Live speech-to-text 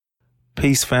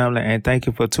Peace, family, and thank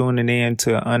you for tuning in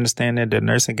to Understanding the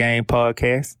Nursing Game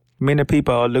podcast. Many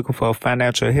people are looking for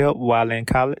financial help while in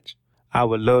college. I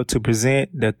would love to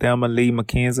present the Thelma Lee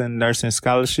McKenzie Nursing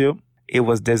Scholarship. It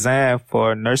was designed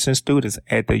for nursing students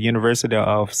at the University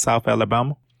of South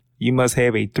Alabama. You must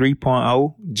have a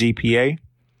 3.0 GPA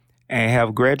and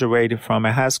have graduated from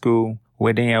a high school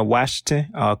within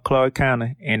Washington or Clark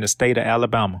County in the state of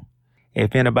Alabama.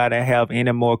 If anybody have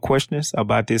any more questions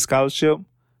about this scholarship,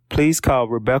 please call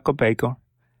Rebecca Baker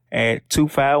at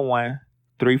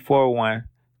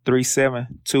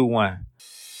 251-341-3721.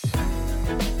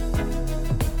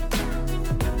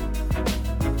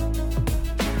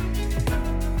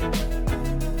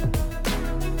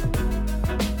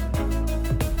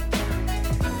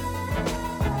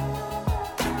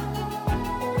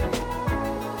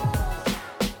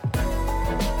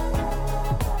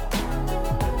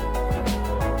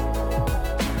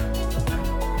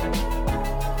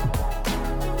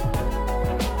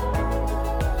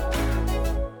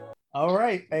 All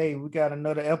right. Hey, we got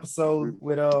another episode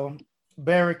with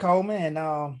Barry Coleman,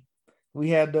 and we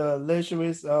have the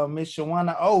illustrious Miss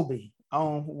Shawana Obi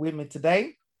on with me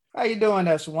today. How you doing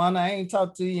there, Shawana? I ain't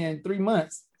talked to you in 3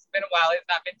 months. It's been a while. It's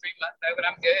not been 3 months though, but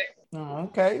I'm good. Oh,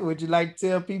 okay. Would you like to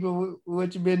tell people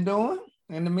what you've been doing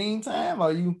in the meantime?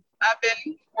 I've been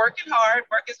working hard.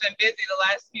 Work has been busy the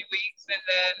last few weeks, and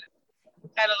then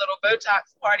had a little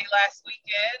Botox party last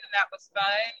weekend, and that was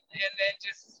fun. And then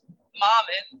just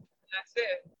momming. That's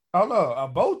it. Oh no, a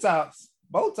Botox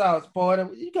party.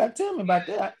 You gotta tell me about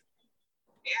that.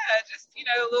 Yeah, just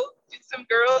some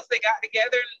girls, they got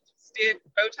together and just did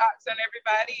Botox on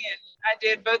everybody, and I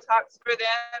did Botox for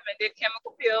them and did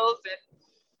chemical pills, and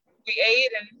we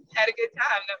ate and had a good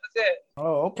time. That was it.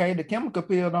 Oh, okay. The chemical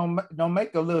pill don't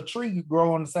make a little tree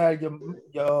grow on the side of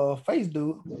your face,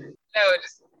 dude. No, it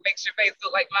just makes your face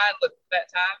look like mine looked that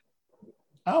time.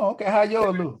 Oh, okay. How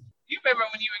yours look? You remember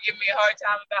when you were giving me a hard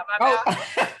time about my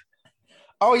mouth?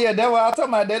 Oh yeah, that's what I was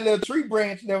talking about. That little tree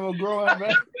branch that was growing.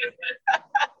 Right?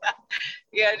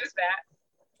 Yeah, just that.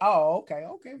 Oh, okay.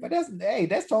 But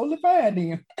that's totally fine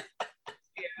then.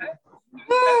 Yeah.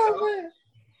 Oh, man.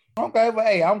 Okay, but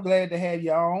hey, I'm glad to have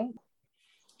you on.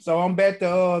 So I'm back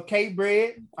to Cape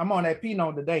Bread. I'm on that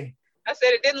Pinot today. I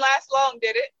said it didn't last long,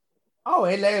 did it? Oh,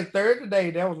 it lasted Thursday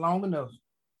today. That was long enough.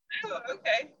 Oh,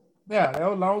 okay. Yeah, that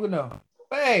was long enough.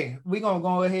 But hey, we're going to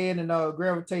go ahead and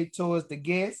gravitate towards the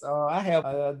guest. I have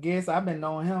a guest. I've been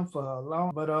knowing him for a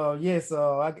long, but I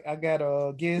got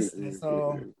a guest that's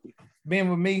been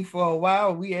with me for a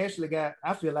while. I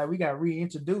feel like we got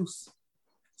reintroduced.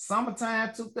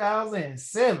 Summertime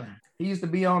 2007. He used to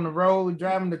be on the road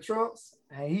driving the trucks,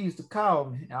 and he used to call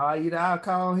me. I'll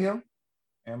call him,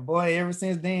 and boy, ever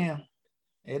since then,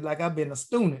 it's like I've been a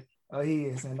student of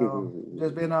his, and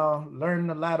just been learning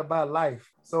a lot about life.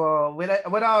 So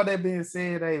with all that being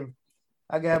said, hey,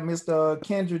 I got Mr.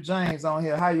 Kendrick James on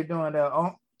here. How you doing there?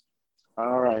 All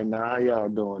right, now how y'all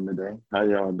doing today? How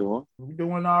y'all doing? We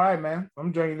doing all right, man.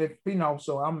 I'm drinking this Pinot,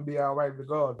 so I'm gonna be all right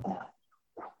regardless.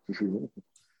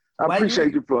 I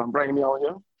appreciate you for bringing me on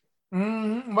here.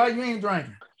 Mm-hmm. Why you ain't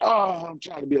drinking? Oh, I'm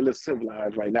trying to be a little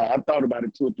civilized right now. I thought about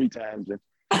it 2 or 3 times, and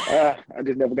I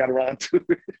just never got around to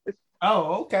it.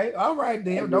 Oh, okay. All right,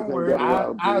 then. Don't worry.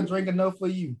 I'll drink enough for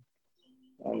you.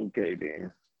 Okay,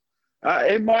 then.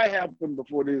 It might happen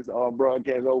before this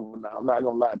broadcast over now. I'm not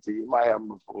going to lie to you. It might happen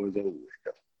before it's over.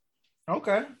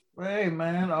 Okay. Well, hey,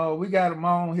 man, we got him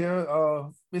on here.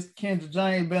 Mr. Kendrick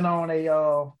James been on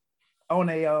a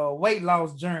weight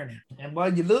loss journey. And, boy,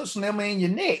 you look slimmer in your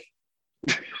neck.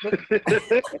 Look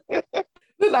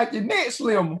like your neck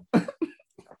slimmer.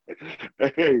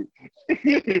 Hey,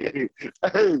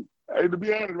 to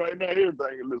be honest, right now, everything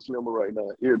a little slimmer right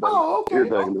now. Everything a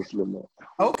little slimmer.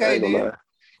 Okay, then.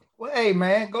 Well, hey,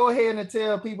 man, go ahead and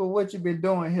tell people what you've been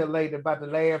doing here lately about the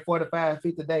last 45,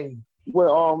 50 days.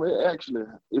 Well,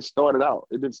 it started out.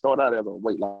 It didn't start out as a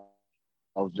weight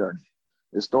loss journey.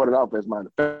 It started off as my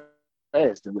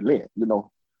fasting with Lent,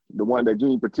 the one that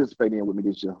you ain't participating in with me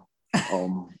this year.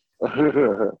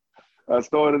 I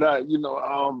started out,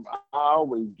 I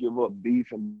always give up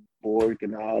beef and pork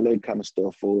and all that kind of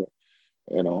stuff for it.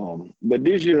 And but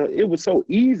this year it was so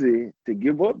easy to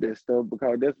give up that stuff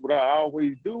because that's what I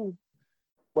always do.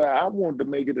 But I wanted to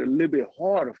make it a little bit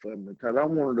harder for me because I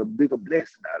wanted a bigger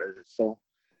blessing out of it. So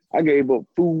I gave up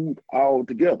food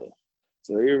altogether.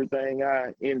 So everything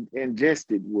I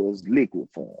ingested was liquid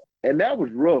form. And that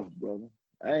was rough, brother.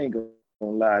 I ain't gonna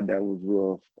lie, that was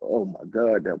rough. Oh my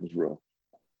God, that was rough.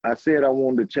 I said I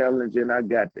wanted a challenge and I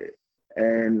got that.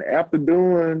 And after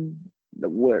doing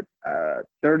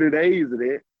 30 days of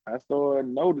that, I started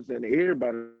noticing,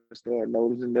 everybody started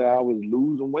noticing that I was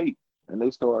losing weight. And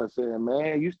they started saying,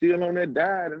 man, you still on that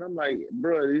diet? And I'm like,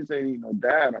 bro, this ain't even no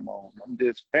diet I'm on. I'm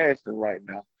just fasting right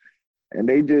now. And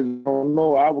they just don't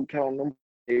know. I would count them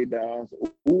days down.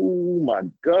 Oh my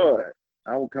God.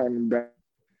 I would count them down.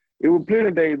 It was plenty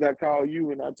of days I called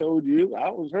you and I told you I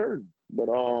was hurting. But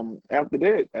after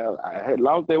that, I had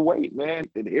lost that weight, man,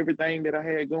 and everything that I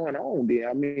had going on there.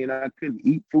 I mean, I couldn't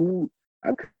eat food. I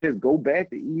couldn't just go back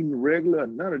to eating regular,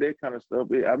 none of that kind of stuff.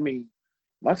 I mean,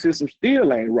 my system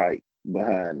still ain't right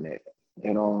behind that.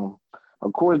 And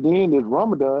of course, then this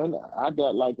Ramadan, I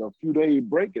got like a few days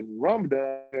break in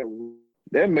Ramadan.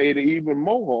 That made it even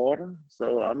more harder.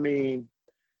 So I mean,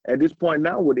 at this point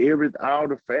now, with all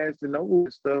the fasting over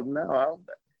stuff now,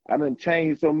 I done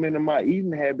changed so many of my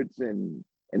eating habits and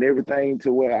everything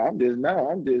to where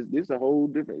this a whole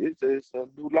different. It's a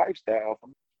new lifestyle for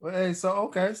me. Well, hey, so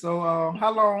okay, so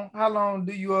how long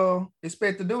do you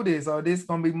expect to do this, or this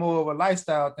gonna be more of a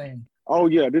lifestyle thing? Oh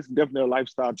yeah, this is definitely a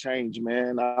lifestyle change,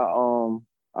 man.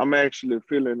 I'm actually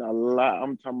feeling a lot.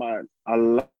 I'm talking about a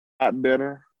lot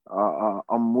better.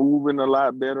 I'm moving a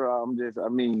lot better.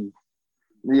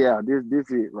 Yeah, this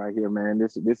is it right here, man.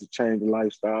 This is change of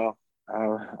lifestyle.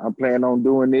 I plan on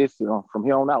doing this from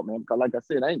here on out, man. Because like I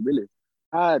said, I ain't really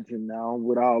hiding now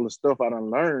with all the stuff I done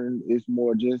learned. It's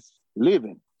more just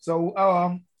living. So,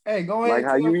 hey, go ahead. Like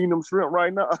how you eating them shrimp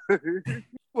right now.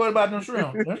 What about them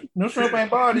shrimp? Them shrimp ain't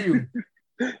bother you.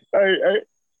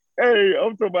 Hey,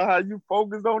 I'm talking about how you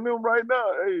focus on them right now.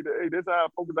 Hey, that's how I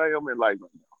focus I am in life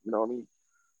right now. You know what I mean?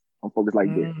 I'm focused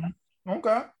like that.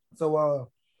 Okay. So,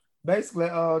 basically,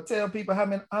 tell people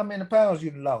how many pounds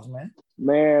you lost, man.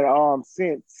 Man,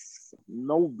 since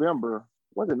November,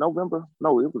 was it November?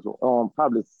 No, it was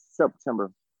probably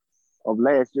September of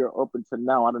last year up until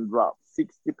now. I done dropped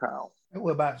 60 pounds. It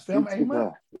was about 7-8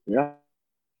 months. Yeah.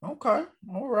 Okay.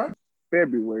 All right.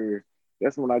 February,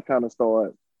 that's when I kind of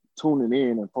started tuning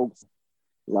in and focusing.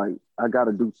 Like, I got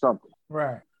to do something.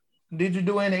 Right. Did you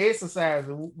do any exercise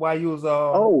while you was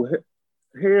Oh,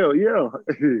 hell yeah.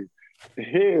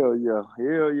 Hell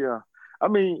yeah. I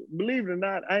mean, believe it or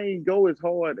not, I ain't go as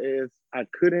hard as I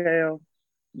could have,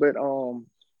 but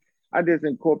I just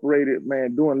incorporated,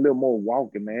 man, doing a little more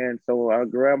walking, man. So I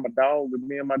grabbed my dog, and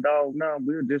me and my dog now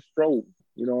we'll just stroll.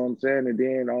 You know what I'm saying? And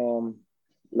then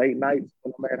late nights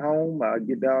when I'm at home, I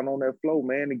get down on that floor,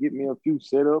 man, and get me a few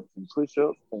sit-ups and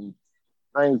push-ups and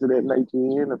things of that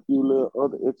nature, and a few little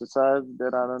other exercises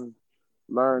that I done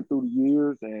learned through the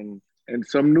years, and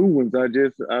some new ones I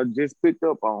just picked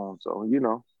up on. So, you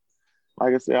know,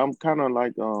 like I said, I'm kind of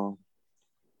like a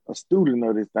student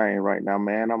of this thing right now,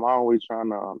 man. I'm always trying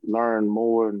to learn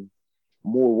more and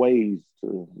more ways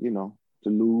to, you know, to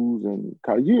lose. And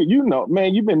cause you know,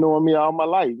 man, you've been knowing me all my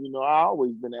life. You know, I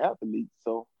always been an athlete.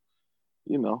 So,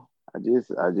 you know, I'm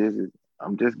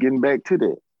just getting back to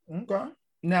that. Okay.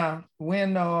 Now,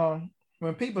 when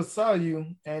people saw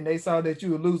you and they saw that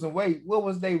you were losing weight, what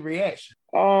was their reaction?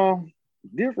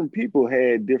 Different people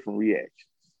had different reactions.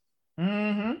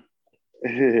 Mm-hmm.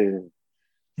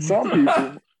 Some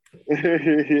people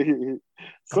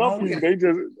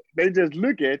they just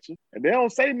look at you and they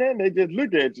don't say nothing. They just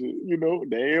look at you. You know,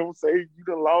 they don't say you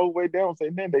the long way down.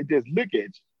 Say nothing. They just look at you,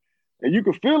 and you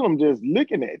can feel them just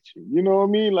looking at you. You know what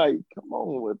I mean? Like, come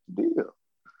on, what's the deal?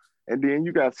 And then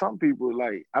you got some people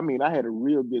like, I mean, I had a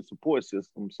real good support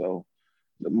system. So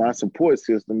my support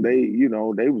system, they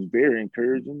was very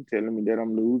encouraging, telling me that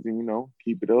I'm losing, you know,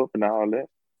 keep it up and all that.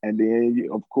 And then,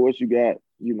 of course, you got,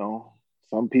 you know,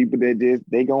 some people that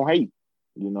they gonna hate,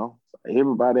 you know.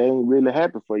 Everybody ain't really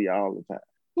happy for you all the time.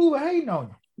 Who hating on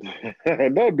you?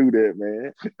 Don't do that,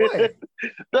 man.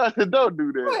 Don't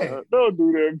do that. What? Don't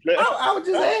do that, man. I was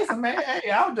just asking, man. Hey,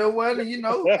 I was just wondering, you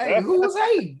know, hey, who was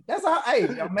hating? That's all. Hey,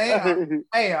 man.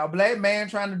 A black man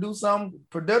trying to do something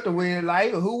productive with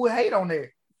life. Who would hate on that?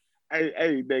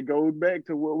 Hey, that goes back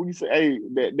to what we say. Hey,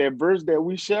 that verse that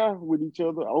we share with each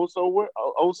other,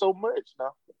 so much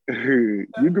now. You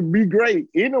can be great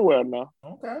anywhere now.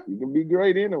 Okay. You can be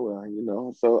great anywhere, you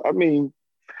know. So I mean,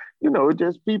 you know,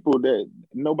 just people that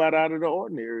nobody out of the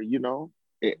ordinary, you know.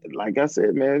 Like I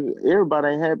said, man, everybody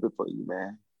ain't happy for you,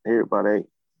 man. Everybody ain't.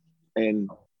 And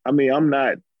I mean, I'm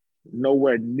not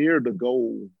nowhere near the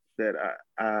goal that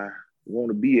I want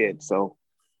to be at. So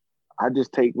I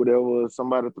just take whatever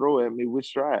somebody throw at me with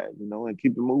stride, you know, and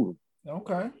keep it moving.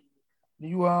 Okay.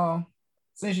 You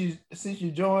since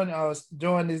you joined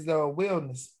this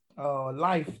wellness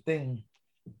life thing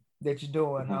that you're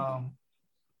doing,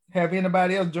 have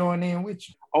anybody else joined in with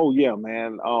you? Oh yeah,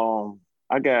 man.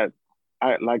 Like I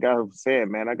was saying,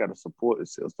 man, I got a support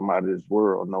system out of this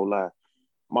world, no lie.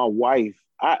 my wife,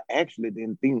 I actually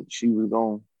didn't think she was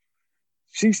going.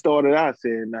 She started out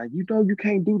saying, "Now you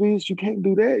can't do this, you can't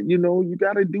do that. You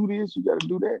got to do this, you got to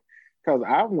do that." Because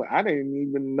I didn't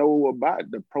even know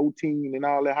about the protein and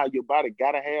all that. How your body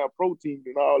gotta have protein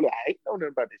and all that. I ain't know nothing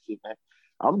about that shit, man.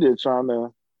 I'm just trying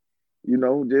to,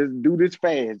 just do this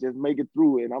fast, just make it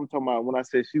through. And I'm talking about when I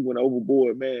said she went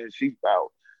overboard, man. She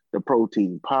found the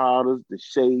protein powders, the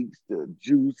shakes, the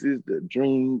juices, the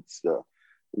drinks,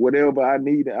 whatever I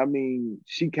needed. I mean,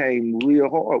 she came real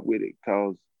hard with it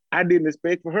because I didn't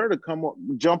expect for her to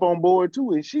jump on board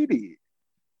too, and she did.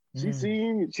 She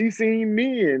seen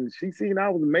me and she seen I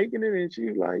was making it, and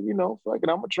she was like, fuck it,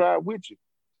 I'm gonna try it with you.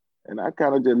 And I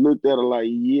kind of just looked at her like,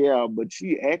 yeah, but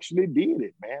she actually did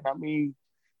it, man. I mean,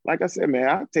 like I said, man,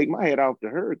 I take my hat off to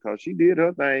her because she did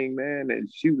her thing, man, and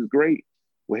she was great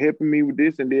with helping me with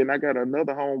this. And then I got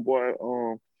another homeboy.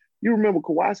 You remember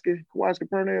Kowalski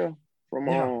Purnell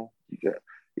from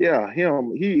yeah,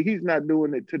 him. He's not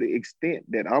doing it to the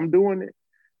extent that I'm doing it,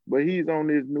 but he's on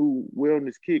this new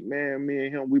wellness kick, man. Me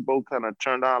and him, we both kind of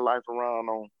turned our life around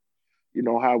on,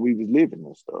 how we was living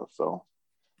and stuff. So,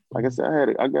 like I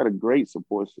said, I got a great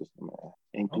support system, man,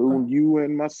 including you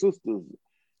and my sisters.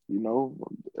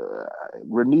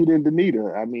 Renita and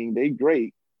Danita. I mean, they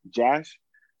great. Josh,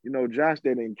 Josh,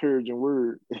 that encouraging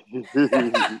word. Hey,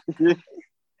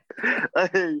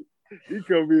 he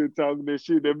come here talking that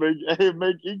shit that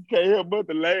make he can't help but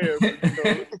to laugh.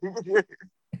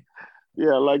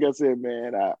 Yeah, like I said,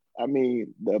 man, I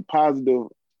mean, the positive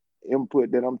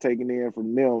input that I'm taking in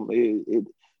from them, it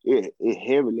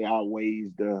heavily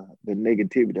outweighs the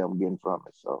negativity I'm getting from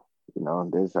it. So,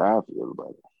 that's how I feel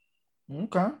about it.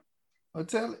 Okay. Well,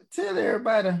 tell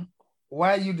everybody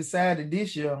why you decided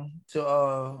this year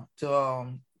to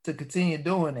continue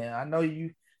doing it. I know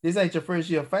this ain't your first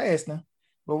year fasting,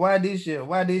 but why this year?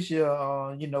 Why this year?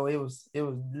 It was a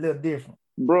little different,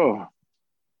 bro.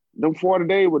 Them 40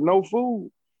 days with no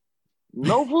food.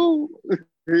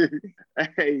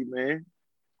 Hey, man,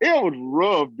 it was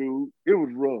rough, dude. It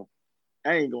was rough.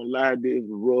 I ain't gonna lie, it was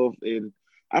rough, and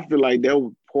I feel like that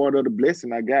was part of the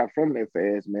blessing I got from that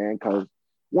fast, man. Because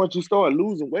once you start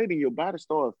losing weight and your body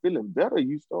starts feeling better,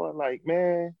 you start like,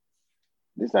 man,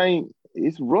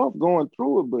 it's rough going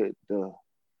through it, but the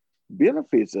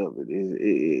benefits of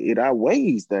it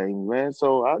outweighs things, man.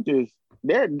 So I just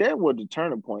that was the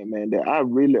turning point, man. That I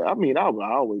would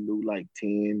always lose like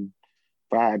 10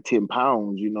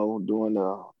 pounds,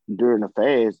 during the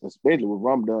fast, especially with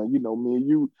Ramadan. Me and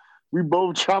you, we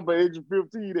both chop an extra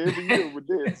 15 every year with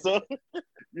that. So,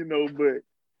 but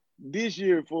this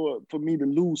year for me to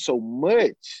lose so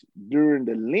much during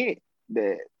the Lent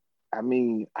that, I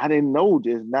mean, I didn't know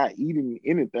just not eating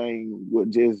anything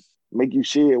would just make you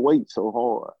shed weight so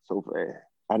hard, so fast.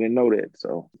 I didn't know that,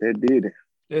 so that did it.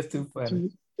 That's too funny.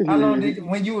 How long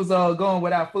when you was going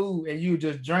without food and you were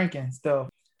just drinking stuff,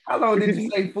 how long did you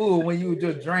stay full when you were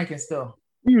just drinking stuff?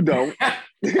 You don't.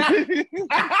 You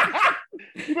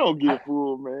don't get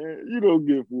full, man. You don't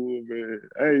get full, man.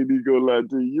 I ain't even gonna lie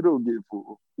to you. You don't get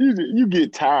full. You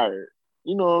get tired.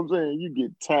 You know what I'm saying? You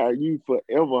get tired. You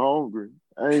forever hungry.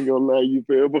 I ain't gonna lie, you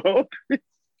forever hungry.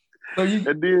 So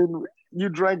and then you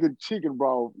drank a chicken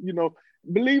broth.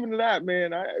 Believe it or not,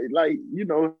 man, I like,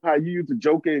 how you used to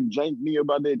joke and jank me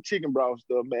about that chicken broth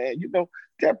stuff, man.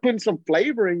 That putting some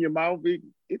flavor in your mouth, it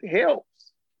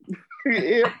helps.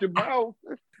 It helps your mouth.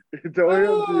 It don't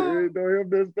help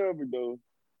that stomach, though.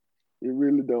 It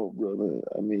really don't, brother.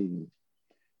 I mean,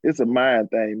 it's a mind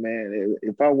thing, man.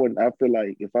 I feel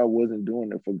like if I wasn't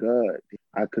doing it for God,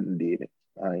 I couldn't did it.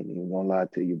 I ain't even gonna lie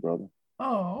to you, brother.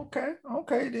 Oh, okay.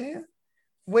 Okay, then.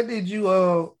 What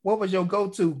was your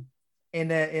go-to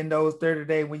in those 30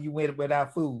 days when you went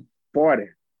without food? 40.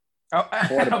 Oh,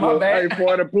 40 my plus. bad. Hey,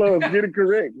 40 plus. Get it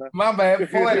correct, man. My bad.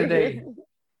 40 days.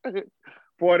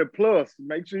 40 plus.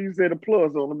 Make sure you say the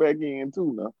plus on the back end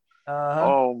too, now.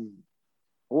 Uh-huh.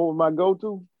 What was my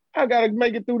go-to? I gotta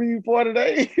make it through these 40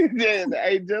 days. Just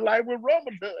like with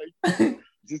Ramadan.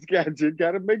 just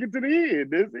gotta make it to the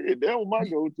end. That's it. That was my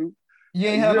go-to. You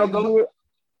ain't have no go-to.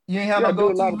 You ain't have no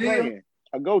go-to meal.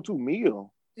 A go-to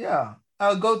meal. Yeah.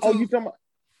 A go-to. Oh, you talking about?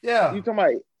 Yeah. You talking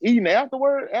about eating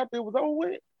afterward after it was over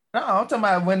with? No, I'm talking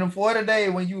about when the 40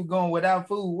 days when you were going without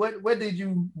food. What did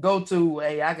you go to?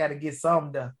 Hey, I gotta get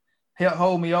something to help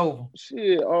hold me over.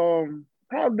 Shit,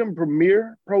 probably them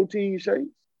Premier protein shakes.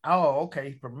 Oh,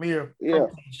 okay. Premier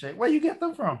protein shake. Where you get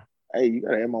them from? Hey, you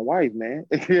gotta have my wife, man.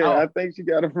 I think she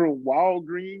got it from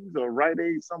Walgreens or Rite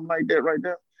Aid, something like that, right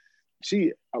there.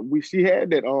 She had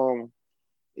that.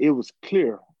 It was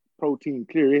clear, protein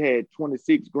clear. It had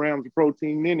 26 grams of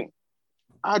protein in it.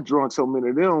 I drank so many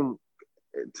of them.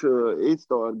 it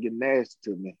started getting nasty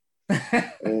to me.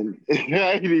 And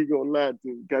I ain't even gonna lie to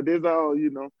you, because that's all,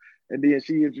 And then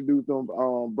she introduced them,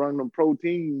 brought them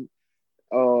protein,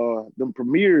 them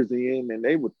premieres in, and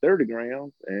they were 30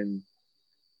 grams, and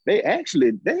they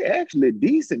actually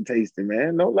decent tasting,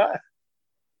 man. No lie.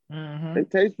 Mm-hmm. They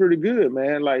taste pretty good,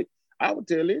 man. Like I would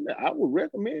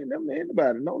recommend them to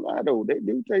anybody. No lie though, they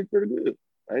do taste pretty good.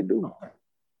 They do.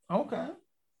 Okay.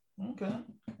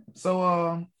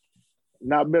 So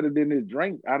not better than this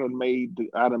drink I done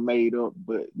made up,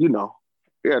 but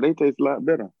yeah, they taste a lot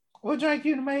better. What drink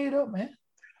you made up, man?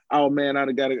 Oh man, I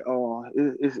done got it.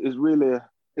 It's really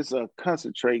a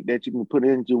concentrate that you can put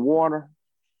into your water,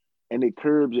 and it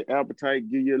curbs your appetite,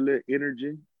 give you a little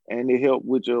energy, and it help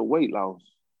with your weight loss.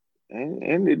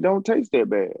 And it don't taste that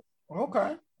bad.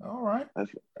 Okay, all right.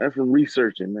 That's from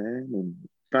researching, man, and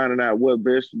finding out what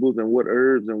vegetables and what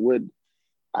herbs and what.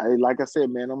 Like I said,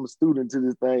 man, I'm a student to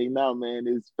this thing now, man.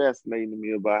 It's fascinating to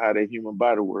me about how the human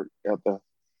body works.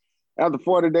 After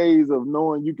 40 days of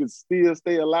knowing you can still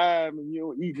stay alive and you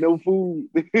don't eat no food,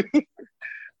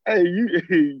 hey,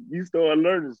 you start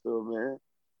learning stuff, man.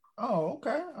 Oh,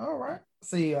 okay, all right.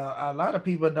 See, a lot of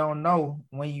people don't know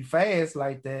when you fast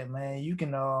like that, man. You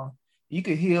can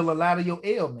heal a lot of your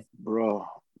ailments, bro.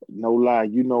 No lie,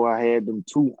 I had them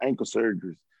 2 ankle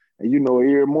surgeries. And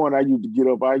every morning I used to get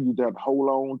up, I used to have to hold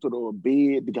on to the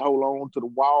bed, to hold on to the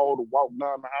wall, to walk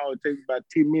down the hall. It takes about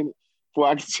 10 minutes before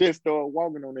I could just start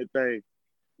walking on that thing.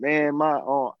 Man, my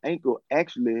ankle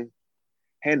actually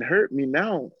hadn't hurt me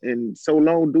now in so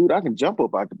long, dude. I can jump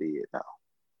up out the bed now.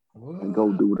 What? And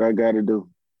go do what I gotta do.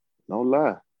 No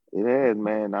lie. It has,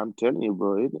 man. I'm telling you,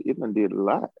 bro, it done did a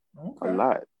lot. Okay. A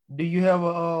lot. Do you have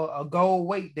a goal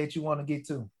weight that you want to get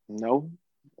to? No.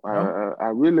 I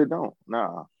really don't.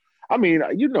 Nah. I mean,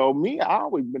 me, I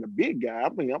always been a big guy. I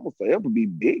mean, I'm gonna forever be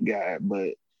big guy,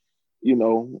 but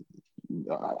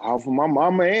off of my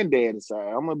mama and dad's side,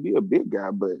 I'm gonna be a big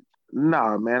guy. But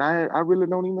nah, man, I really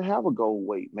don't even have a goal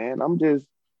weight, man. I'm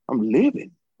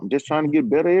living. I'm just trying to get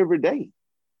better every day.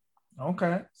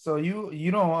 Okay, so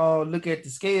you don't look at the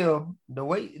scale,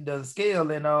 the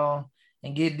scale,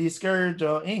 and get discouraged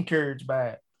or encouraged by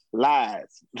it.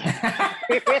 Lies.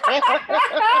 Hey,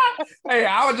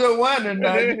 I was just wondering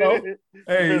now,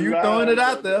 Hey, you lies, throwing it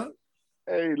out there.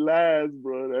 Hey, lies,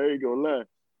 bro. I ain't gonna lie.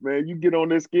 Man, you get on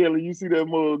that scale and you see that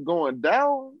mug going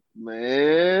down,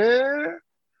 man.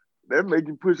 That make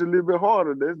you push a little bit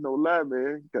harder. There's no lie,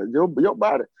 man. Because your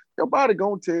body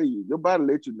gonna tell you. Your body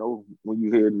let you know when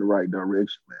you head in the right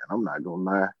direction, man. I'm not gonna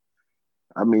lie.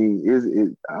 I mean,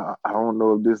 I don't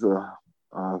know if this is a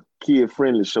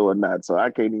kid-friendly show or not, so I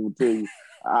can't even tell you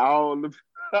all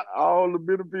the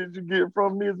benefits you get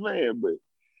from this, man. But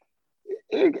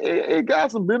it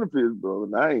got some benefits, bro.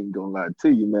 And I ain't gonna lie to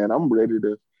you, man. I'm ready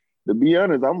to be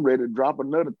honest. I'm ready to drop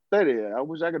another 30. I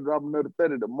wish I could drop another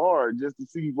 30 tomorrow just to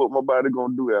see what my body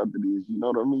gonna do after this. You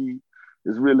know what I mean?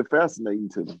 It's really fascinating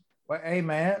to me. Well, hey,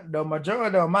 man, the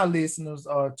majority of my listeners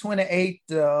are 28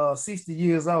 to 60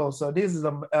 years old, so this is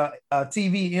a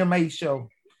TV MA show.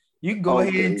 You can go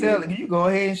ahead and tell it. You go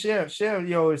ahead and share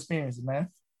your experiences, man.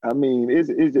 I mean, it's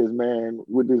just, man,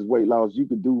 with this weight loss, you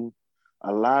could do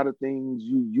a lot of things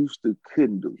you used to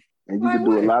couldn't do, and you can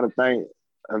do a lot of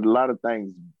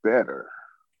things better.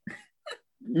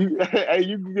 You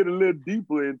can get a little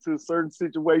deeper into certain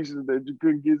situations that you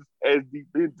couldn't get as deep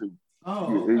into.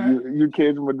 Oh, okay. You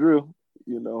catch my drift.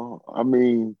 I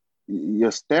mean,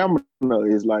 your stamina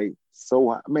is like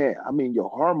so, man. I mean, your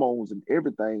hormones and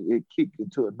everything, it kicked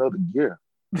into another gear.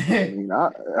 I mean,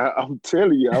 I'm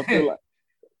telling you, I feel like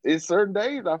it's certain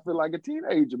days I feel like a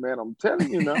teenager, man. I'm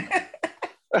telling you now.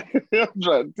 I'm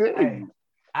trying to tell you.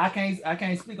 I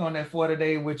can't speak on that 40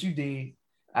 day what you did.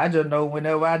 I just know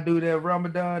whenever I do that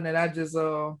Ramadan and I just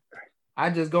go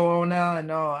on now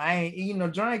and I ain't eating or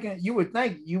drinking, you would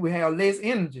think you would have less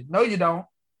energy. No, you don't.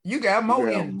 You got more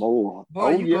energy. More.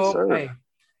 Boy,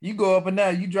 you go up and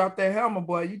down, you drop that hammer,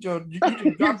 boy. You just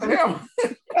drop the hammer.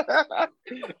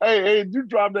 hey, you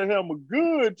drop that hammer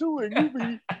good too, and you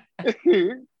be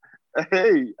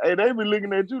hey, they be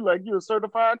looking at you like you're a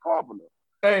certified carpenter.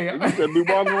 Hey, and you should be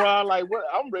walking around like, what?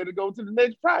 I'm ready to go to the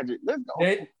next project. Let's go.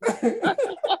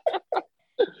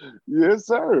 Yes,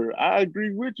 sir. I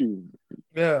agree with you.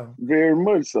 Yeah. Very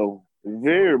much so.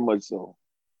 Very much so.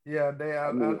 Yeah,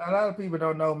 a lot of people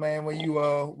don't know, man, when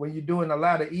you're doing a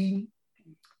lot of eating,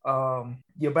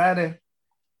 your body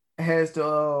has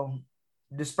to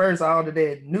disperse all of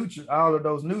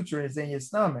those nutrients in your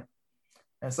stomach.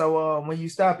 And so when you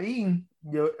stop eating,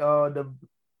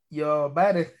 your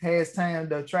body has time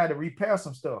to try to repair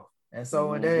some stuff. And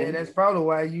so that's probably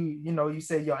why you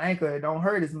say your ankle it don't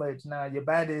hurt as much now. Your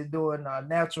body is doing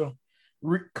natural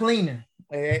cleaning.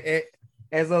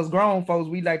 As us grown folks,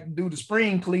 we like to do the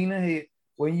spring cleaning.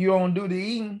 When you don't do the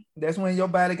eating, that's when your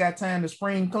body got time to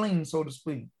spring clean, so to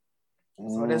speak.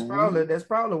 So that's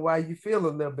probably why you feel a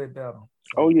little bit better.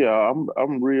 Oh yeah,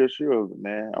 I'm real sure of it,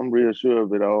 man. I'm real sure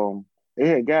of it. It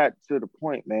had got to the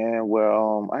point, man, where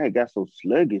I had got so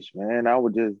sluggish, man. I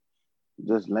would just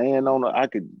laying I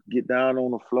could get down on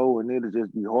the floor and it'll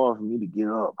just be hard for me to get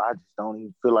up. I just don't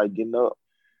even feel like getting up.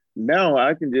 Now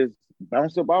I can just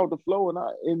bounce up off the floor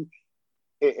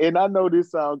and I know this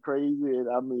sounds crazy, and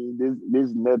I mean this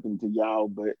is nothing to y'all,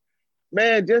 but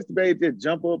man, just to be able to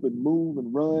jump up and move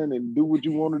and run and do what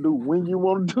you want to do when you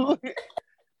want to do it,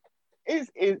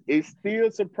 it's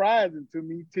still surprising to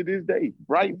me to this day,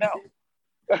 right now.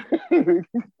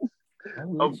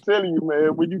 I'm telling you,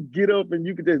 man, when you get up and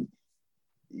you can just,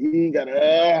 you ain't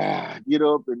gotta get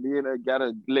up and then I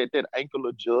gotta let that ankle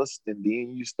adjust and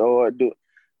then you start doing,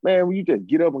 man, when you just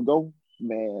get up and go,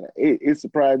 man, it's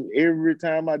surprising. Every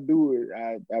time I do it,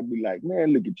 I be like,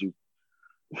 man, look at you.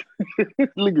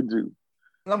 Look at you.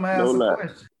 Let me ask a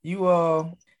question.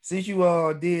 You since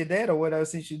you did that or whatever,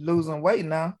 since you're losing weight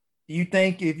now, you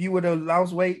think if you would have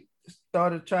lost weight,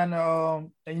 started trying to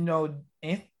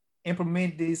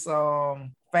implement this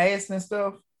fasting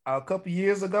stuff a couple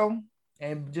years ago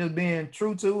and just being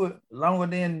true to it longer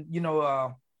than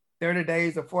 30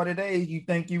 days or 40 days, you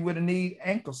think you would have need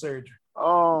ankle surgery?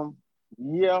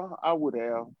 Yeah, I would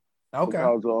have. Okay.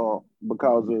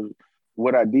 Because of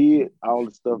what I did, all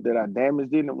the stuff that I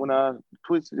damaged in it when I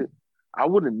twisted it, I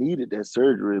would have needed that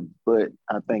surgery, but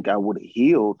I think I would have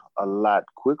healed a lot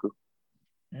quicker.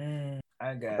 I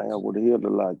think I would have healed a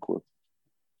lot quicker.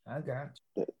 I got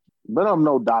you. But I'm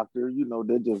no doctor,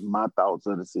 they're just my thoughts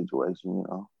of the situation,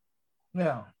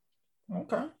 Yeah.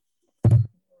 Okay.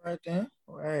 Right then.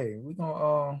 Hey, we're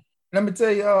gonna let me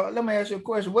tell you, let me ask you a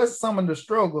question. What's some of the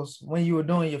struggles when you were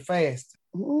doing your fast?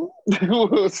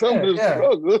 Struggles.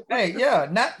 Hey, yeah,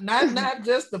 not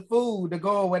just the food, the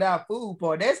going without food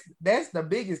part. That's the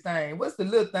biggest thing. What's the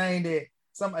little thing that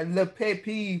a little pet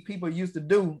peeve people used to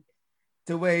do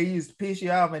to where it used to piss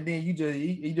you off and then you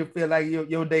just feel like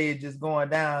your day is just going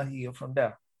downhill from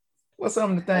there? What's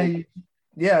some of the things?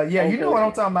 Yeah, okay. You know what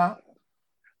I'm talking about.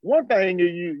 One thing that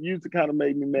you used to kind of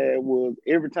make me mad was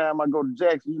every time I go to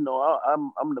Jackson,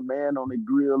 I'm the man on the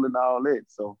grill and all that.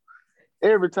 So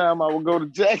every time I would go to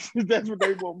Jackson, that's what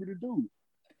they want me to do.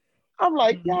 I'm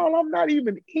like, y'all, I'm not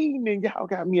even eating and y'all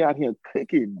got me out here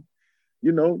cooking.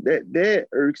 That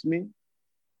irks me.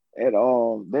 And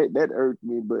that irked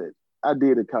me, but I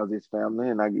did it because it's family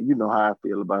and how I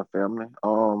feel about family.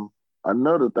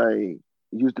 Another thing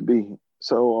used to be,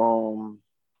 so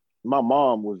my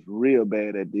mom was real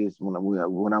bad at this when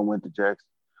I went to Jackson.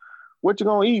 What you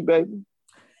gonna eat, baby?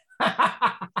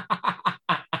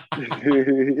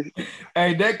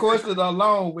 Hey, that question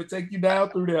alone would take you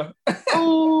down through there.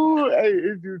 Oh, hey,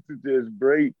 it used to just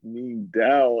break me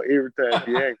down every time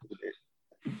she asked me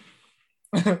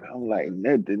that. I'm like,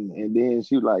 nothing. And then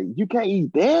she like, you can't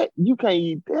eat that. You can't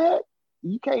eat that.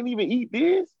 You can't even eat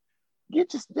this.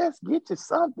 Get you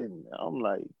something. I'm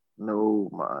like, no,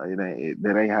 ma,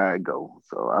 that ain't how it goes.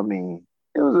 So I mean,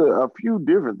 it was a few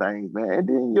different things, man. And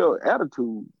then your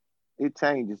attitude, it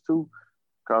changes too.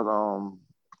 Cause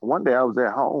one day I was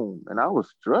at home and I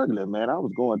was struggling, man. I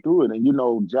was going through it.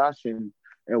 And Josh and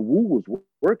Wu was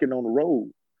working on the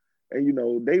road.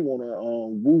 And they wanna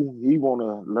Wu, he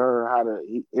wanna learn how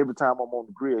to every time I'm on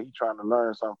the grill, he trying to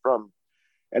learn something from me.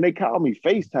 And they called me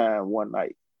FaceTime one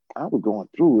night. I was going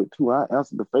through it too. I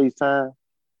answered the FaceTime.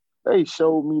 They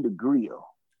showed me the grill.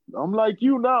 I'm like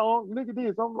you now. Look at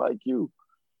this. I'm like you.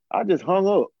 I just hung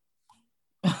up.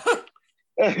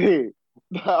 Hey,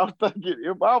 I was thinking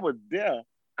if I was there,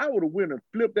 I would have went and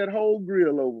flipped that whole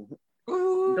grill over.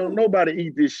 Ooh. Don't nobody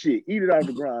eat this shit. Eat it off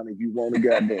the ground if you want to,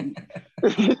 goddamn.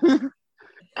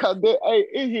 Cause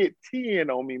it hit 10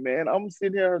 on me, man. I'm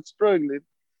sitting here struggling.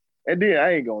 And then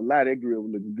I ain't gonna lie, that grill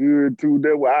was looking good too.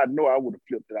 That way I know I would have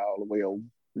flipped it all the way over.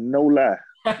 No lie.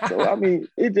 So I mean,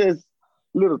 it just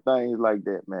little things like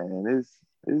that, man.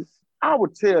 It's I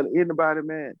would tell anybody,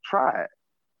 man, try it.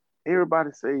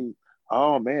 Everybody say,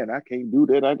 oh man, I can't do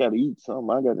that. I gotta eat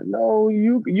something. No,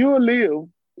 you'll live.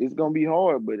 It's gonna be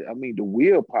hard, but I mean the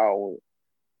willpower,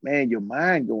 man, your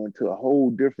mind going to a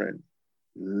whole different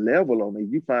level on it.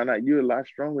 You find out you're a lot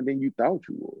stronger than you thought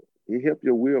you were. It helped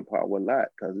your willpower a lot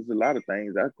because there's a lot of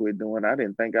things I quit doing I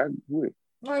didn't think I could quit.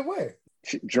 Like what?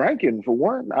 Drinking, for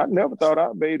one. I never thought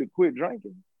I'd be able to quit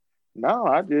drinking. No,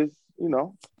 I just,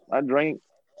 I drink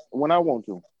when I want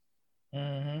to.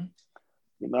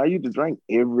 Mm-hmm. You know, I used to drink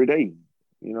every day.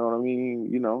 You know what I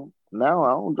mean? You know, now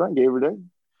I don't drink every day.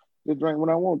 Just drink when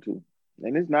I want to.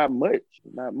 And it's not much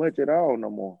at all no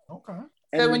more. Okay. So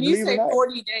And when you believe it or say not,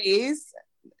 40 days,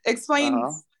 explain.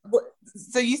 uh-huh.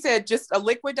 So you said just a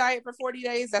liquid diet for 40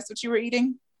 days? That's what you were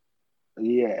eating?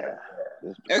 Yeah.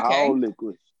 It's Okay. all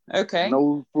liquids. Okay.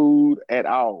 No food at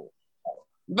all.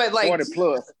 But like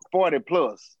 40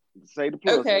 plus. Say the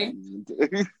plus. Okay.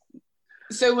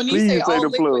 So when you Please say say all the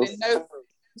liquid plus. and no,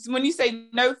 so when you say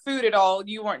no food at all,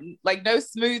 you weren't like no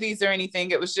smoothies or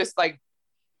anything. It was just like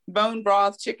bone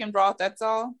broth, chicken broth. That's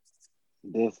all.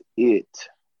 That's it.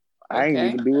 I ain't Okay.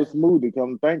 even do a smoothie.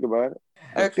 Come think about it.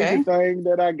 The Okay. thickest thing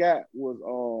that I got was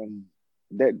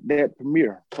that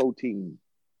Premier protein.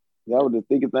 That was the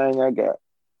thickest thing I got.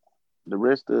 The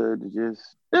rest of it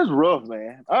it's rough,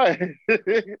 man. I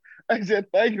just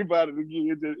thinking about it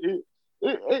again.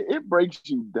 It breaks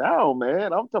you down,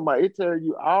 man. I'm talking about it tears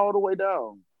you all the way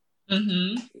down.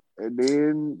 Mm-hmm. And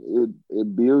then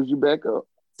it builds you back up.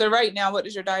 So right now, what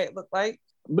does your diet look like?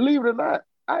 Believe it or not,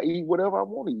 I eat whatever I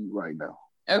want to eat right now.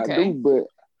 Okay. I do,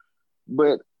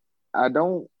 but I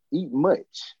don't eat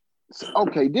much. So,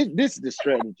 okay, this is the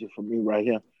strategy for me right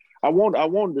here. I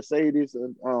wanted to say this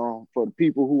for the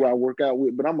people who I work out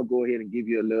with, but I'm gonna go ahead and give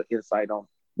you a little insight on it.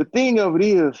 The thing of it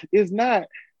is, it's not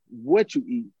what you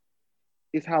eat,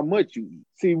 it's how much you eat.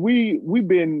 See, we've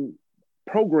been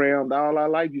programmed all our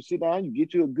life. You sit down, you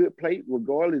get you a good plate,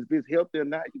 regardless if it's healthy or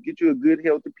not. You get you a good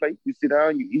healthy plate. You sit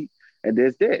down, you eat, and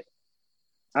that's that.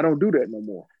 I don't do that no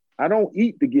more. I don't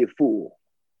eat to get full.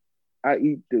 I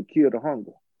eat to kill the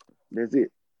hunger. That's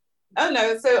it. Oh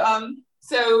no.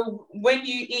 So when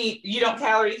you eat, you don't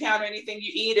calorie count or anything.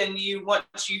 You eat, and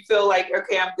once you feel like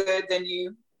okay, I'm good, then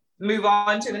you move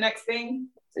on to the next thing.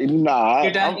 Nah,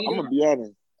 You're done I'm gonna be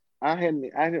honest.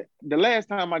 The last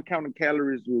time I counted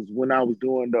calories was when I was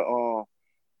doing the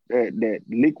that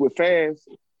liquid fast.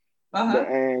 Uh-huh.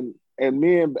 And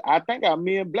me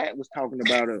and Black was talking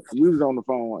about it. We was on the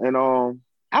phone, and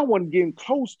I wasn't getting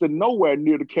close to nowhere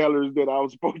near the calories that I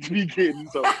was supposed to be getting.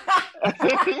 So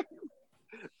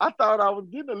I thought I was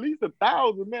getting at least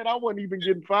 1,000. Man, I wasn't even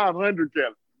getting 500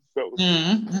 calories. So,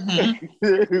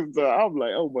 so I'm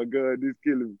like, oh my God, this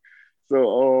killing me.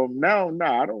 So now,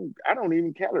 I don't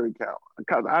even calorie count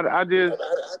because I just,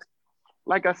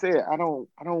 like I said, I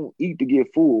don't eat to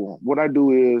get full. What I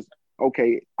do is,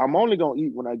 okay, I'm only gonna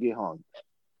eat when I get hungry,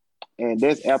 and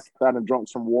that's after I done drunk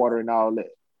some water and all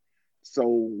that. So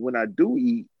when I do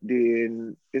eat,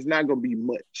 then it's not gonna be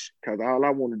much because all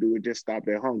I want to do is just stop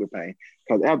that hunger pain.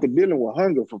 Because after dealing with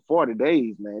hunger for 40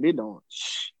 days, man,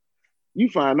 you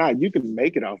find out you can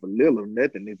make it off a little or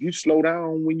nothing. If you slow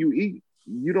down when you eat,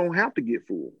 you don't have to get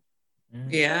full.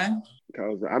 Yeah.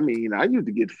 Because I used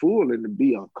to get full and to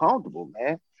be uncomfortable,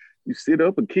 man. You sit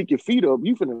up and kick your feet up,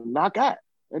 you finna knock out.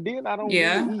 And then I don't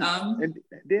really eat. And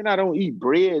then I don't eat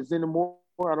breads anymore.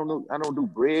 I don't do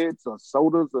breads or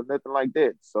sodas or nothing like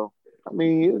that. So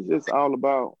it's just all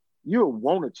about you'll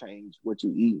want to change what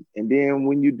you eat. And then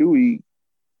when you do eat,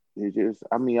 it's just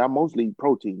I mostly eat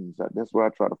proteins. That's what I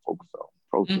try to focus on.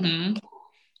 Protein. Mm-hmm.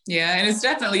 Yeah, and it's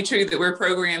definitely true that we're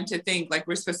programmed to think like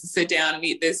we're supposed to sit down and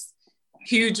eat this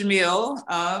huge meal.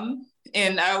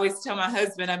 And I always tell my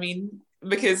husband,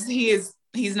 because he's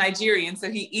Nigerian, so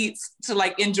he eats to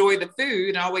like enjoy the food.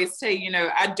 And I always say,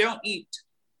 I don't eat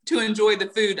to enjoy the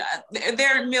food.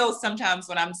 There are meals sometimes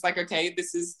when I'm just like, okay,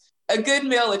 this is a good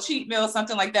meal, a cheap meal,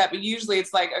 something like that. But usually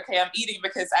it's like, okay, I'm eating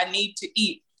because I need to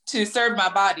eat to serve my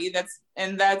body. That's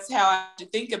how I have to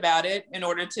think about it in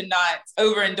order to not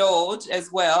overindulge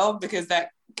as well, because that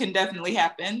can definitely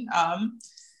happen.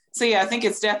 So yeah, I think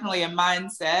it's definitely a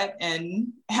mindset and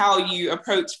how you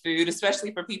approach food,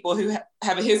 especially for people who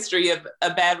have a history of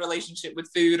a bad relationship with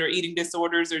food or eating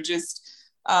disorders or just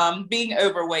being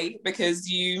overweight, because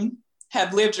you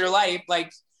have lived your life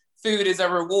like food is a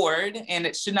reward and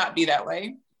it should not be that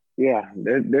way. Yeah,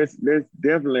 that's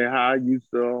definitely how I used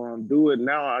to do it.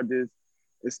 Now I just,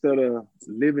 instead of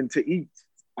living to eat,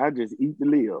 I just eat to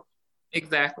live.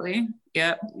 Exactly.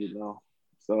 Yep.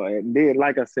 So, and then,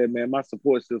 like I said, man, my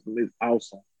support system is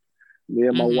awesome. Me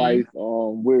and my wife,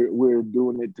 we're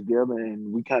doing it together,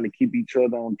 and we kind of keep each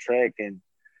other on track and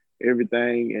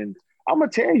everything. And I'm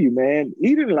gonna tell you, man,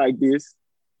 eating like this,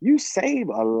 you save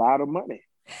a lot of money.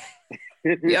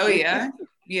 Oh yeah,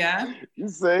 yeah. You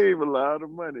save a lot of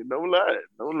money. No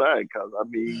lie. Because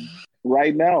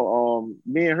right now,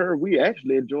 me and her, we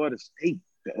actually enjoyed a steak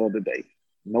the other day.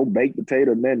 No baked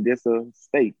potato, nothing, just a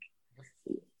steak.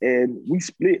 And we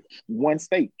split one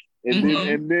steak.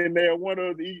 And then they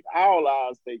wanted us to eat all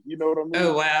our steak. You know what I mean?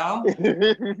 Oh, wow.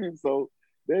 So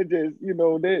they just,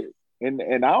 And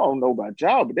I don't know about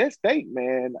y'all, but that steak,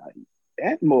 man,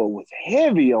 that mug was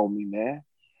heavy on me, man.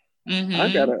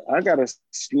 Mm-hmm. I gotta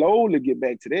slowly get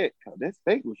back to that because that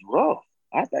steak was rough.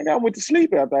 I think I went to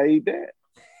sleep after I ate that.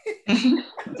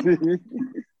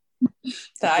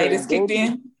 Tiredness kicked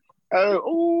in. I'm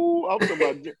talking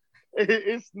about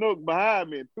it snuck behind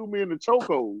me and threw me in the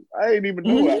chokehold. I ain't even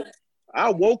know it.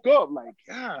 I woke up like,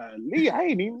 golly, I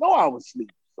ain't even know I was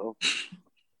asleep. So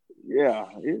yeah,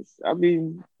 it's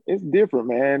different,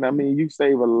 man. I mean, you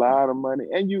save a lot of money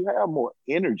and you have more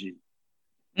energy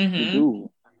to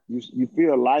do. You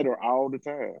feel lighter all the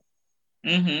time.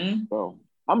 So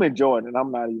I'm enjoying it.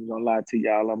 I'm not even gonna lie to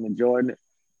y'all. I'm enjoying it.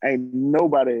 Ain't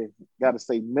nobody got to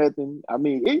say nothing. I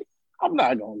mean, I'm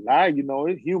not gonna lie. You know,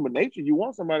 it's human nature. You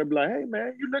want somebody to be like, "Hey,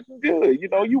 man, you looking good." You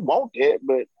know, you want that,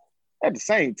 but at the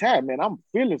same time, man, I'm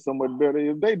feeling so much better.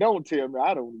 If they don't tell me,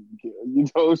 I don't even care. You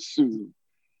know, shoot.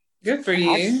 Good for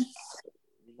you.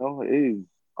 Hey,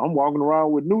 I'm walking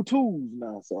around with new tools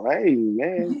now. So hey,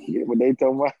 man, forget what they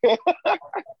talking about.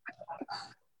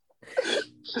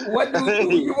 What new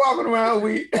tools you walking around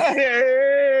with?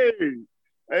 Hey,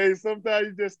 sometimes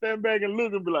you just stand back and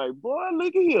look and be like, boy,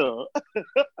 look at here.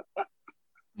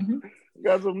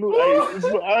 Got some new.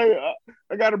 I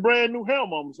got a brand new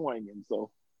helmet I'm swinging. So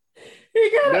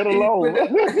that alone.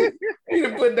 He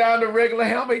done put down the regular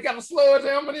helmet. He got a sludge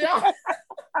helmet, y'all.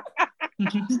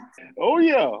 Oh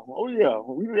yeah.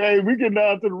 We get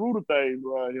down to the root of things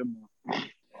right here. Man.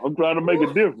 I'm trying to make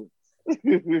a difference.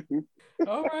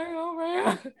 All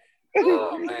right.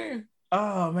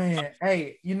 Oh man.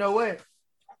 Hey, you know what?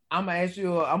 I'm gonna ask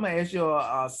you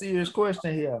a serious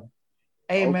question here.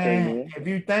 Hey, okay, man,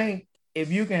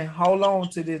 if you can hold on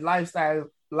to this lifestyle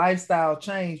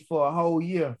change for a whole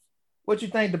year, what you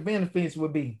think the benefits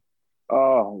would be?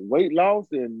 Weight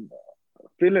loss and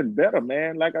feeling better,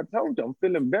 man. Like I told you, I'm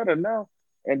feeling better now.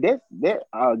 And that's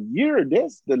a year,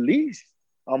 that's the least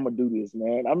I'm gonna do this,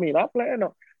 man. I mean, I plan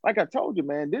on, like I told you,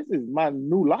 man, this is my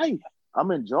new life.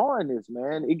 I'm enjoying this,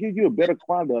 man. It gives you a better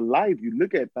quality of life. You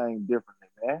look at things differently,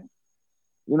 man.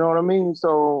 You know what I mean?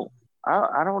 So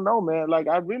I don't know, man. Like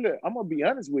I'm gonna be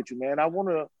honest with you, man. I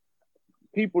want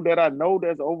people that I know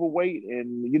that's overweight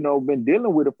and, been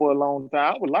dealing with it for a long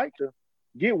time. I would like to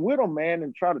get with them, man,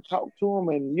 and try to talk to them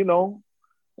and,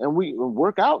 and we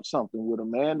work out something with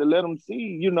them, man, to let them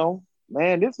see,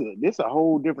 man, this a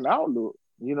whole different outlook.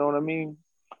 You know what I mean?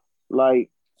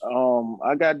 Like,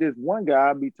 I got this one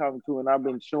guy I be talking to and I've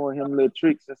been showing him little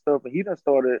tricks and stuff and he done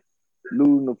started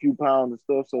losing a few pounds and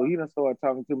stuff. So he done started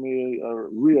talking to me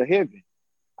real heavy.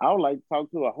 I would like to talk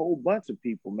to a whole bunch of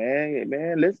people, man. Hey,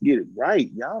 man, let's get it right.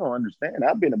 Y'all don't understand.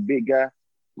 I've been a big guy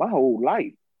my whole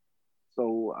life.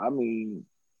 So, I mean,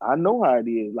 I know how it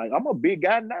is. Like, I'm a big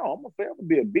guy now. I'm gonna forever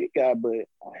be a big guy, but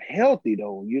healthy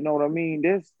though. You know what I mean?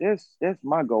 That's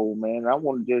my goal, man. I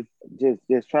want to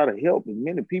just try to help as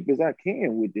many people as I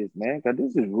can with this, man. Because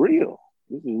this is real.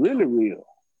 This is really real.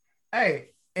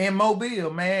 Hey, in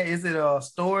Mobile, man, is it a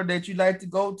store that you like to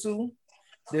go to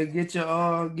get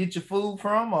your food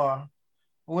from, or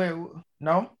where?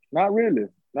 No, not really,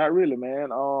 man.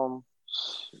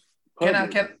 Can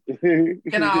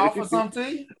I offer something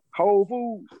to you? Whole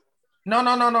Foods? No.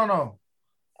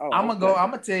 Oh, I'm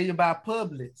gonna tell you about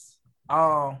Publix.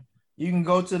 You can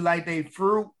go to like their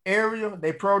fruit area,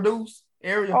 they produce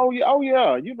area. Oh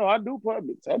yeah. I do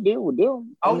Publix. I deal with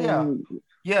them.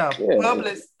 Yeah.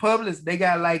 Publix. They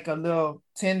got like a little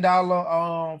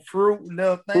 $10 fruit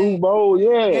little thing. Fruit bowl.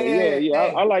 Yeah. Hey.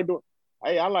 I like the.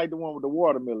 Hey, I like the one with the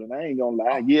watermelon. I ain't gonna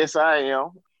lie. Yes, I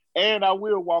am. And I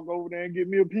will walk over there and get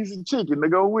me a piece of chicken to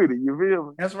go with it. You feel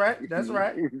me? That's right.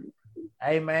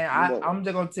 Hey man, I'm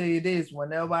just gonna tell you this.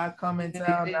 Whenever I come in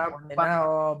town and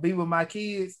I be with my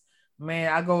kids,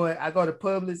 man, I go to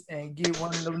Publix and get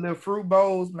one of them little fruit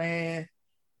bowls, man.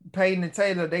 Peyton and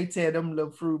Taylor, they tear them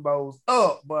little fruit bowls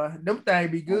up, but them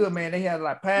things be good, man. They have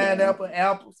like pineapple,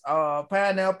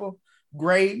 pineapple,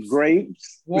 grapes,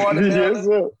 watermelon,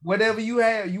 yes, whatever you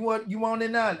have, you want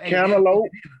it now.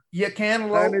 Cantaloupe. Yeah,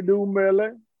 cantaloupe. Honeydew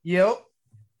melon. Yep.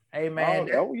 Hey man.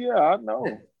 Yeah, I know.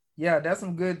 Yeah, that's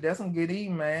some good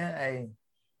eating, man. Hey.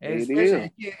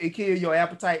 Especially it kills your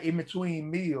appetite in between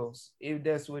meals. If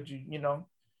that's what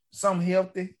something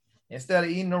healthy. Instead of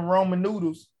eating the Roman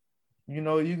noodles, you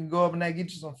can go up and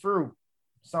get you some fruit.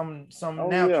 Some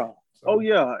natural. Yeah. So. Oh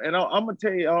yeah. And I'm gonna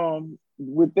tell you,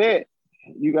 with that,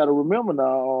 you gotta remember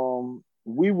now,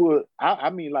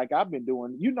 like I've been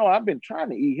doing, I've been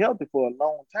trying to eat healthy for a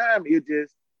long time. It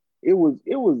was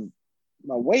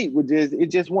my weight it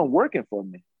just wasn't working for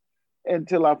me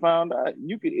until I found out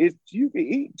you could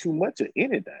eat too much of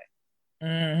anything.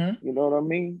 Mm-hmm. You know what I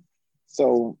mean?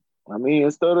 So I mean,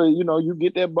 instead of, you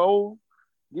get that bowl,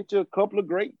 get you a couple of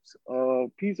grapes, a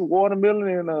piece of watermelon,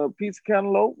 and a piece of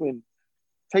cantaloupe, and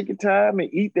take your time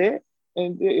and eat that,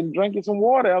 and drink you some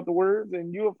water afterwards,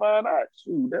 and you'll find out.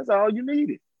 Shoot, that's all you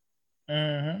needed.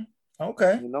 Mm-hmm.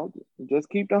 Okay. Just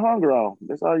keep the hunger off.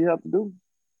 That's all you have to do.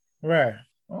 Right.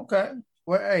 Okay.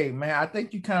 Well, hey, man, I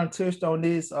think you kind of touched on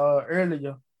this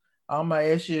earlier. I'm gonna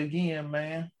ask you again,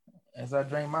 man, as I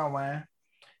drink my wine.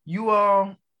 You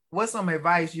what's some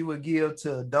advice you would give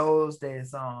to those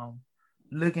that's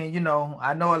looking,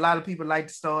 I know a lot of people like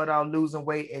to start out losing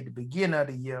weight at the beginning of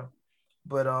the year,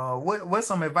 but what's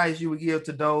some advice you would give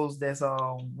to those that's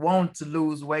want to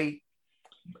lose weight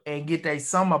and get their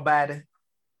summer body?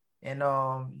 And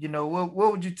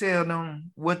what would you tell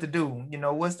them what to do?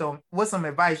 What's some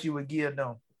advice you would give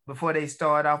them before they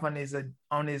start off on this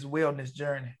wellness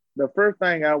journey? The first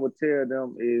thing I would tell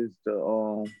them is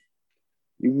to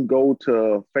you can go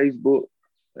to Facebook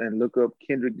and look up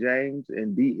Kendrick James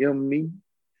and DM me,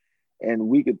 and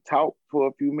we could talk for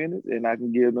a few minutes, and I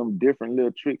can give them different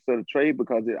little tricks of the trade,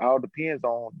 because it all depends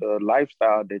on the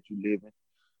lifestyle that you live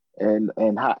in,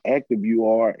 and how active you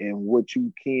are, and what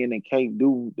you can and can't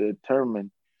do to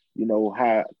determine,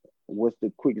 what's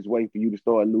the quickest way for you to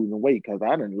start losing weight. Because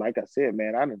like I said,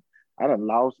 man, I done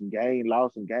lost and gained.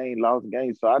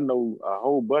 So I know a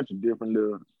whole bunch of different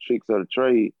little tricks of the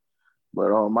trade.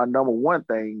 But my number one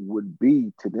thing would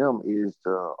be to them is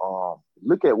to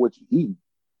look at what you eat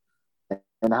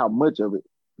and how much of it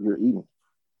you're eating.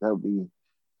 That would be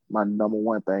my number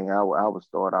one thing I would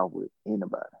start off with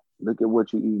anybody. Look at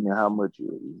what you're eating and how much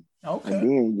you're eating.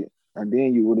 Okay. And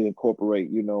then you would incorporate,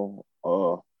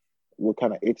 what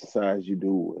kind of exercise you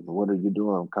do and what are you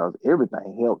doing, because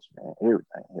everything helps, man.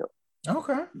 Everything helps.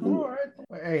 Okay. Yeah. All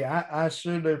right. Hey, I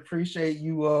surely appreciate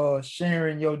you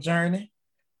sharing your journey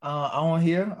on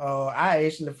here. I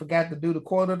actually forgot to do the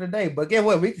quote of the day, but guess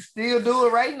what? We can still do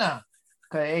it right now.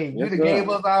 Cause hey, you gave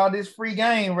us all this free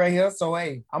game right here. So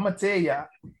hey, I'm gonna tell you,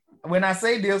 when I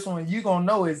say this one, you gonna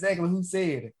know exactly who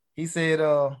said it. He said,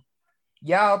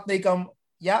 y'all think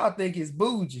it's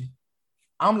bougie.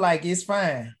 I'm like, it's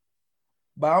fine.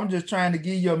 But I'm just trying to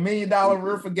give you $1 million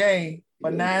worth of game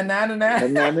for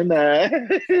 $9.99.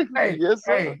 $9.99. Hey, yes,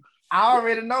 sir. Hey, I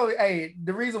already know. Hey,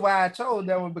 the reason why I chose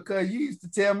that one because you used to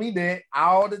tell me that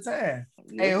all the time.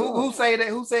 Yes, hey, who say that?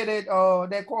 Who said that?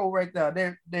 That quote right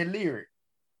there. That lyric.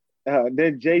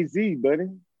 That Jay-Z, buddy.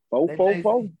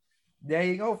 444. There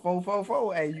you go.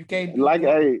 444. Hey, you can't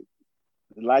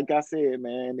like I said,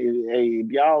 man.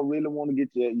 If y'all really want to get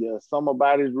your summer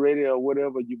bodies ready or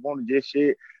whatever, you want to just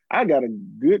share. I got a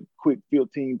good quick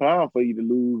 15 pounds for you to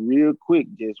lose real quick.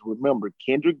 Just remember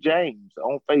Kendrick James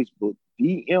on Facebook.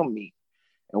 DM me,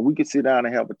 and we can sit down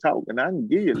and have a talk, and I can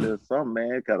give you a little something,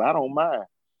 man, because I don't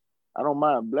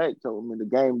mind. Black told me the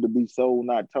game to be sold,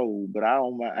 not told, but I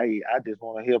don't mind. Hey, I just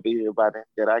want to help everybody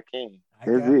that I can.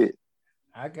 That's it.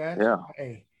 I got you.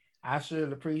 Hey, I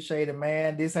surely appreciate it,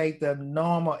 man. This ain't the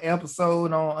normal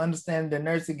episode on understanding the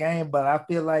nursing game, but I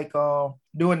feel like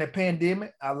during the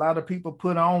pandemic, a lot of people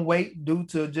put on weight due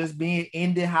to just being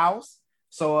in the house.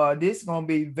 So this is going to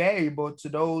be valuable to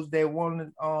those that want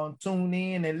to tune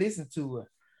in and listen to it.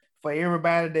 For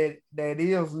everybody that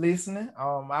is listening,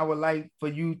 I would like for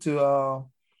you to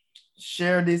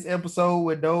share this episode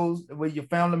with your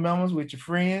family members, with your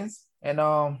friends. And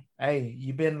hey,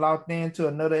 you've been locked into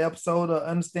another episode of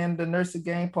Understanding the Nursing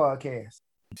Game podcast.